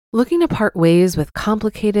Looking to part ways with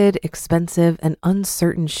complicated, expensive, and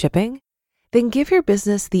uncertain shipping? Then give your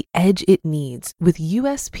business the edge it needs with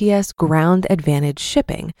USPS Ground Advantage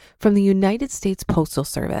shipping from the United States Postal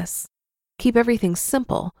Service. Keep everything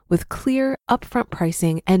simple with clear, upfront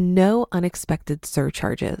pricing and no unexpected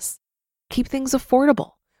surcharges. Keep things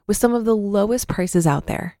affordable with some of the lowest prices out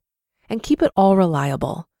there. And keep it all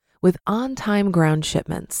reliable with on-time ground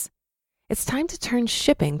shipments. It's time to turn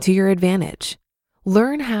shipping to your advantage.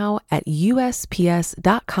 Learn how at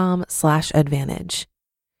USPS.com/advantage.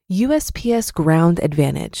 USPS Ground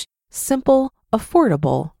Advantage. Simple,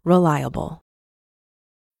 affordable, reliable.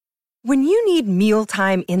 When you need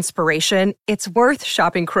mealtime inspiration, it's worth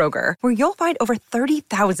shopping Kroger, where you'll find over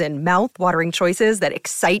 30,000 mouth-watering choices that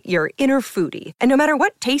excite your inner foodie. And no matter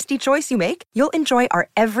what tasty choice you make, you'll enjoy our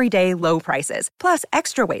everyday low prices, plus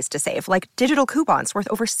extra ways to save, like digital coupons worth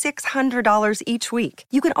over $600 each week.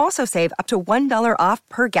 You can also save up to $1 off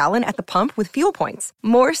per gallon at the pump with fuel points.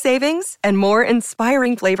 More savings and more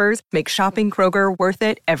inspiring flavors make shopping Kroger worth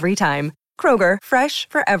it every time. Kroger, fresh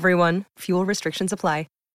for everyone. Fuel restrictions apply.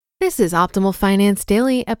 This is Optimal Finance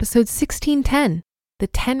Daily, episode 1610, The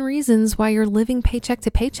 10 Reasons Why You're Living Paycheck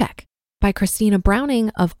to Paycheck by Christina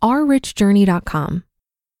Browning of ourrichjourney.com.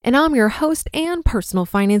 And I'm your host and personal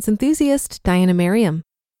finance enthusiast, Diana Merriam.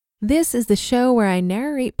 This is the show where I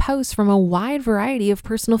narrate posts from a wide variety of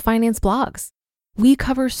personal finance blogs. We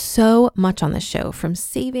cover so much on this show, from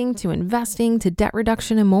saving to investing to debt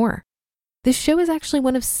reduction and more. This show is actually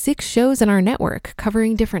one of 6 shows in our network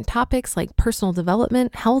covering different topics like personal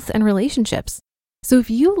development, health, and relationships. So if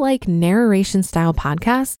you like narration-style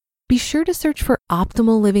podcasts, be sure to search for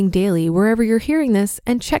Optimal Living Daily wherever you're hearing this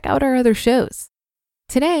and check out our other shows.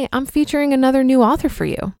 Today, I'm featuring another new author for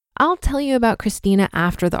you. I'll tell you about Christina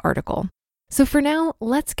after the article. So for now,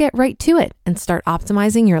 let's get right to it and start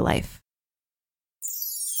optimizing your life.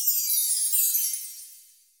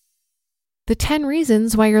 The 10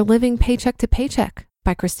 Reasons Why You're Living Paycheck to Paycheck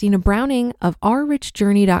by Christina Browning of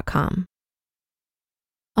ourrichjourney.com.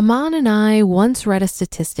 Aman and I once read a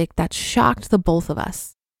statistic that shocked the both of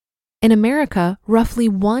us. In America, roughly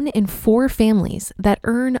 1 in 4 families that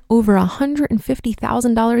earn over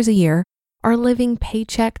 $150,000 a year are living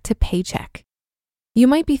paycheck to paycheck. You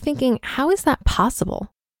might be thinking, how is that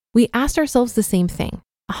possible? We asked ourselves the same thing.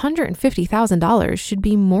 $150,000 should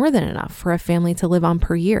be more than enough for a family to live on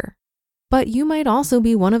per year. But you might also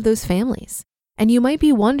be one of those families, and you might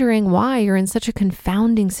be wondering why you're in such a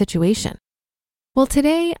confounding situation. Well,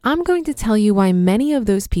 today I'm going to tell you why many of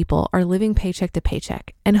those people are living paycheck to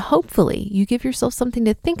paycheck, and hopefully you give yourself something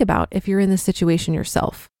to think about if you're in this situation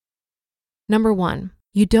yourself. Number 1,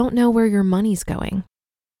 you don't know where your money's going.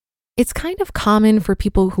 It's kind of common for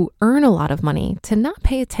people who earn a lot of money to not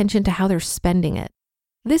pay attention to how they're spending it.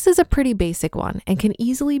 This is a pretty basic one and can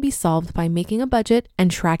easily be solved by making a budget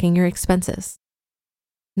and tracking your expenses.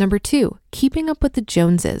 Number 2, keeping up with the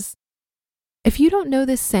Joneses. If you don't know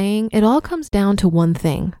this saying, it all comes down to one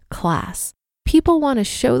thing: class. People want to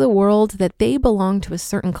show the world that they belong to a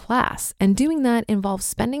certain class, and doing that involves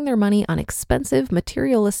spending their money on expensive,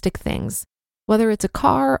 materialistic things. Whether it's a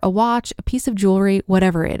car, a watch, a piece of jewelry,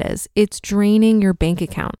 whatever it is, it's draining your bank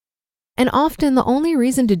account. And often the only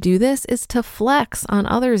reason to do this is to flex on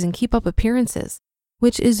others and keep up appearances,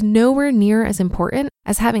 which is nowhere near as important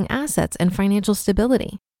as having assets and financial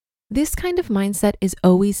stability. This kind of mindset is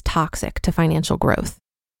always toxic to financial growth.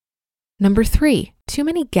 Number 3, too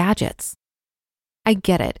many gadgets. I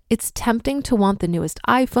get it. It's tempting to want the newest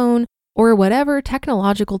iPhone or whatever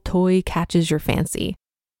technological toy catches your fancy.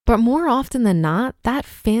 But more often than not, that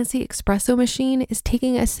fancy espresso machine is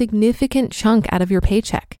taking a significant chunk out of your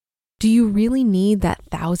paycheck. Do you really need that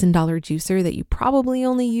 $1,000 juicer that you probably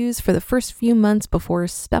only use for the first few months before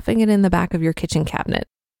stuffing it in the back of your kitchen cabinet?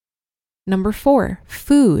 Number 4,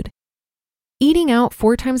 food. Eating out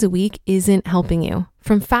 4 times a week isn't helping you.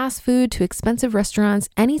 From fast food to expensive restaurants,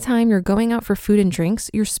 anytime you're going out for food and drinks,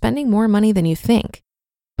 you're spending more money than you think.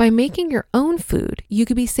 By making your own food, you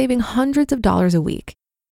could be saving hundreds of dollars a week.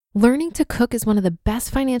 Learning to cook is one of the best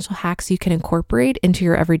financial hacks you can incorporate into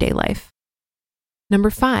your everyday life. Number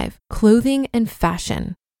 5, clothing and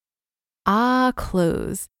fashion.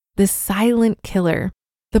 Clothes, the silent killer.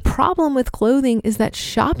 The problem with clothing is that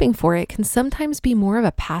shopping for it can sometimes be more of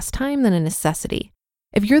a pastime than a necessity.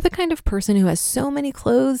 If you're the kind of person who has so many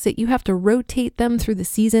clothes that you have to rotate them through the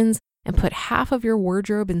seasons and put half of your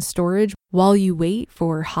wardrobe in storage while you wait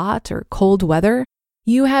for hot or cold weather,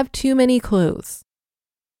 you have too many clothes.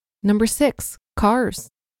 Number 6, cars.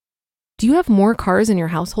 Do you have more cars in your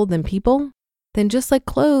household than people? Then just like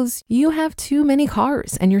clothes, you have too many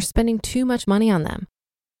cars and you're spending too much money on them.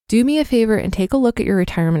 Do me a favor and take a look at your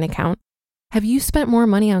retirement account. Have you spent more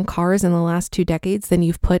money on cars in the last 2 decades than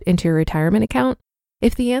you've put into your retirement account?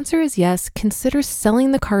 If the answer is yes, consider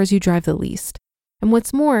selling the cars you drive the least. And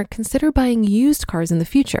what's more, consider buying used cars in the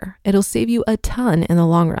future. It'll save you a ton in the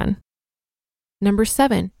long run. Number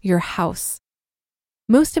 7, your house.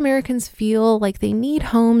 Most Americans feel like they need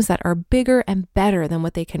homes that are bigger and better than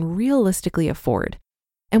what they can realistically afford.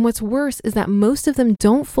 And what's worse is that most of them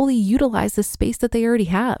don't fully utilize the space that they already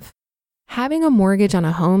have. Having a mortgage on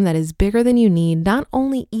a home that is bigger than you need not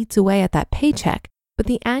only eats away at that paycheck, but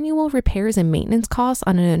the annual repairs and maintenance costs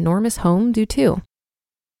on an enormous home do too.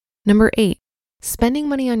 Number 8, spending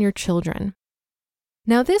money on your children.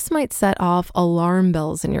 Now this might set off alarm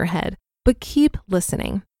bells in your head, but keep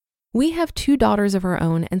listening. We have 2 daughters of our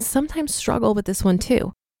own and sometimes struggle with this one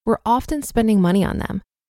too. We're often spending money on them.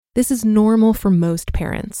 This is normal for most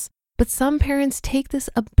parents, but some parents take this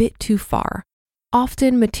a bit too far.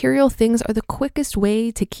 Often material things are the quickest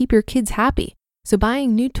way to keep your kids happy. So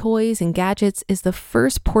buying new toys and gadgets is the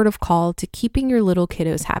first port of call to keeping your little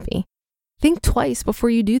kiddos happy. Think twice before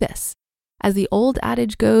you do this. As the old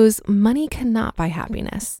adage goes, money cannot buy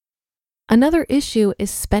happiness. Another issue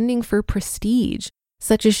is spending for prestige,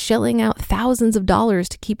 such as shelling out thousands of dollars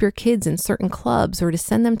to keep your kids in certain clubs or to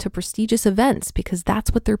send them to prestigious events because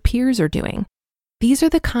that's what their peers are doing. These are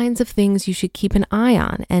the kinds of things you should keep an eye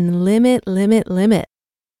on and limit.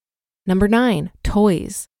 Number 9,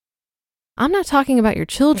 toys. I'm not talking about your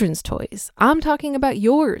children's toys. I'm talking about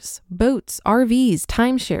yours, boats, RVs,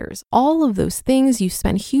 timeshares, all of those things you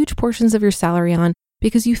spend huge portions of your salary on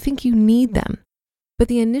because you think you need them. But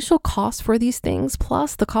the initial cost for these things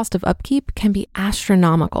plus the cost of upkeep can be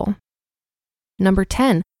astronomical. Number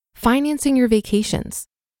 10, financing your vacations.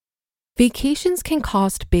 Vacations can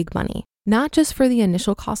cost big money, not just for the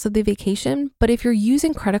initial cost of the vacation, but if you're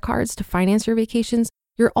using credit cards to finance your vacations,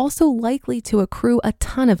 you're also likely to accrue a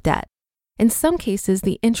ton of debt. In some cases,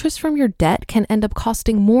 the interest from your debt can end up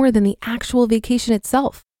costing more than the actual vacation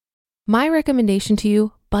itself. My recommendation to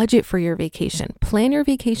you, budget for your vacation. Plan your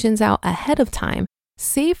vacations out ahead of time,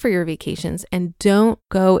 save for your vacations, and don't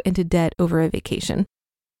go into debt over a vacation.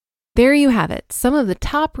 There you have it, some of the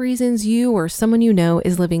top reasons you or someone you know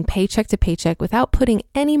is living paycheck to paycheck without putting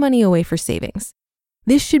any money away for savings.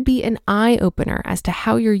 This should be an eye-opener as to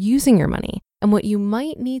how you're using your money and what you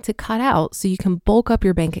might need to cut out so you can bulk up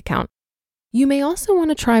your bank account. You may also want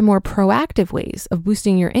to try more proactive ways of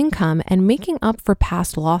boosting your income and making up for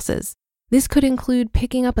past losses. This could include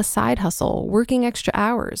picking up a side hustle, working extra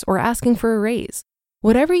hours, or asking for a raise.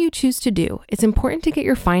 Whatever you choose to do, it's important to get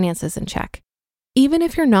your finances in check. Even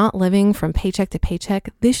if you're not living from paycheck to paycheck,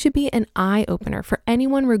 this should be an eye-opener for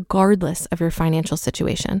anyone regardless of your financial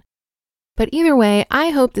situation. But either way, I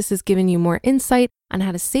hope this has given you more insight on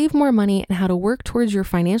how to save more money and how to work towards your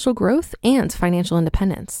financial growth and financial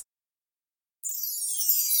independence.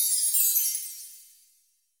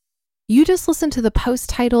 You just listened to the post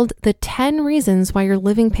titled The 10 Reasons Why You're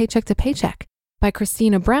Living Paycheck to Paycheck by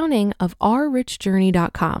Christina Browning of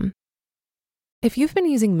ourrichjourney.com. If you've been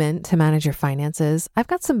using Mint to manage your finances, I've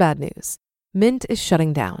got some bad news. Mint is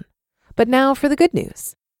shutting down. But now for the good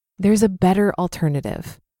news. There's a better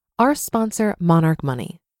alternative. Our sponsor, Monarch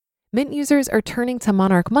Money. Mint users are turning to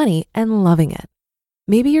Monarch Money and loving it.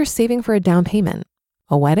 Maybe you're saving for a down payment,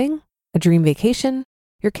 a wedding, a dream vacation,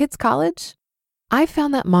 your kids' college. I've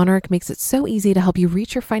found that Monarch makes it so easy to help you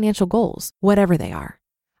reach your financial goals, whatever they are.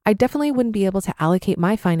 I definitely wouldn't be able to allocate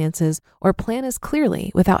my finances or plan as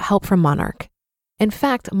clearly without help from Monarch. In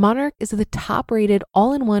fact, Monarch is the top-rated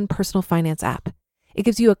all-in-one personal finance app. It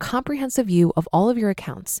gives you a comprehensive view of all of your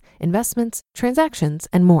accounts, investments, transactions,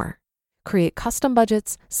 and more. Create custom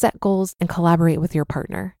budgets, set goals, and collaborate with your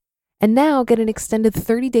partner. And now get an extended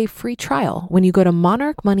 30-day free trial when you go to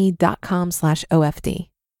monarchmoney.com/OFD.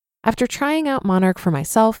 After trying out Monarch for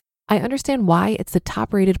myself, I understand why it's the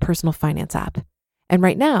top-rated personal finance app. And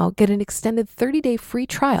right now, get an extended 30-day free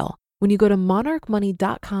trial when you go to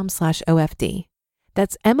monarchmoney.com/OFD.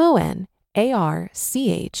 That's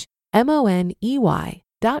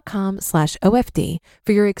monarchmoney.com/OFD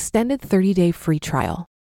for your extended 30-day free trial.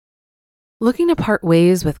 Looking to part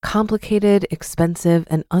ways with complicated, expensive,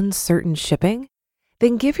 and uncertain shipping?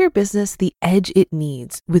 Then give your business the edge it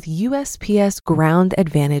needs with USPS Ground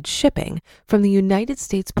Advantage shipping from the United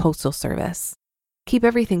States Postal Service. Keep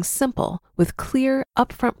everything simple with clear,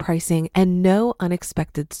 upfront pricing and no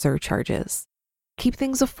unexpected surcharges. Keep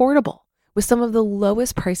things affordable with some of the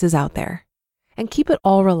lowest prices out there. And keep it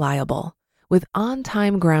all reliable with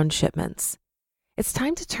on-time ground shipments. It's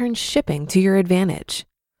time to turn shipping to your advantage.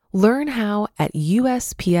 Learn how at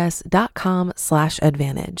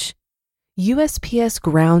USPS.com/advantage. USPS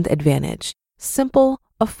Ground Advantage. Simple,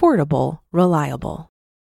 affordable, reliable.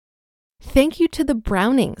 Thank you to the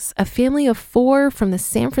Brownings, a family of 4 from the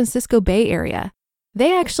San Francisco Bay Area.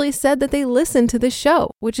 They actually said that they listened to this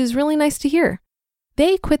show, which is really nice to hear.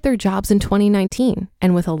 They quit their jobs in 2019,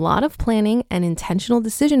 and with a lot of planning and intentional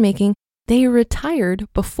decision-making, they retired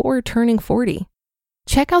before turning 40.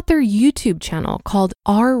 Check out their YouTube channel called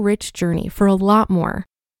Our Rich Journey for a lot more.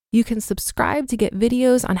 You can subscribe to get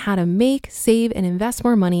videos on how to make, save, and invest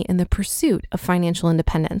more money in the pursuit of financial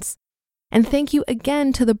independence. And thank you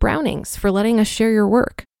again to the Brownings for letting us share your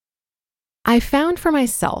work. I found for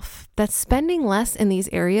myself that spending less in these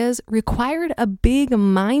areas required a big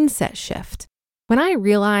mindset shift. When I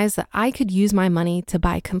realized that I could use my money to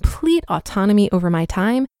buy complete autonomy over my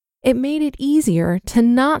time, it made it easier to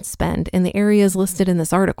not spend in the areas listed in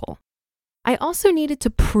this article. I also needed to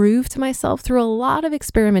prove to myself through a lot of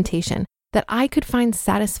experimentation that I could find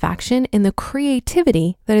satisfaction in the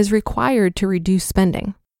creativity that is required to reduce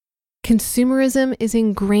spending. Consumerism is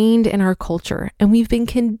ingrained in our culture, and we've been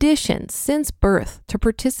conditioned since birth to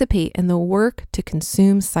participate in the work to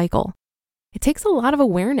consume cycle. It takes a lot of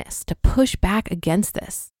awareness to push back against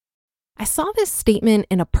this. I saw this statement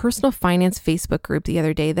in a personal finance Facebook group the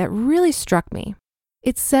other day that really struck me.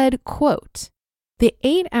 It said, quote, "The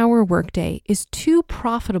 8-hour workday is too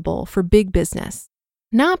profitable for big business,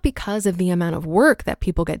 not because of the amount of work that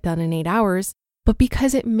people get done in 8 hours, but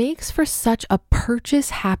because it makes for such a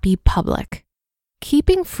purchase-happy public.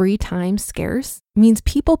 Keeping free time scarce means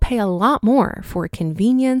people pay a lot more for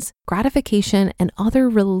convenience, gratification, and other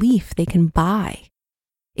relief they can buy.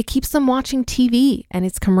 It keeps them watching TV and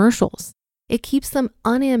its commercials. It keeps them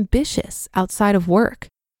unambitious outside of work.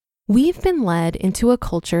 We've been led into a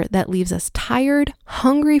culture that leaves us tired,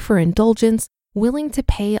 hungry for indulgence, willing to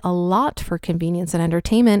pay a lot for convenience and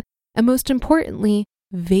entertainment, and most importantly,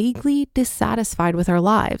 vaguely dissatisfied with our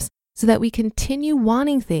lives so that we continue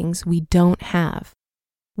wanting things we don't have.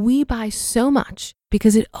 We buy so much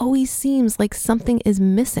because it always seems like something is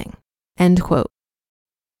missing." End quote.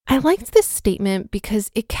 I liked this statement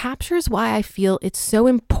because it captures why I feel it's so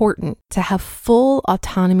important to have full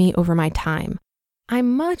autonomy over my time.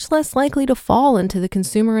 I'm much less likely to fall into the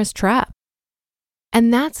consumerist trap.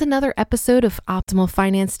 And that's another episode of Optimal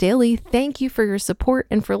Finance Daily. Thank you for your support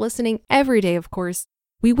and for listening every day, of course.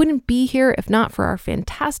 We wouldn't be here if not for our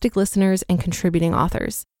fantastic listeners and contributing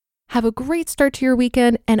authors. Have a great start to your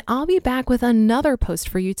weekend, and I'll be back with another post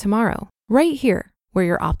for you tomorrow, right here where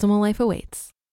your optimal life awaits.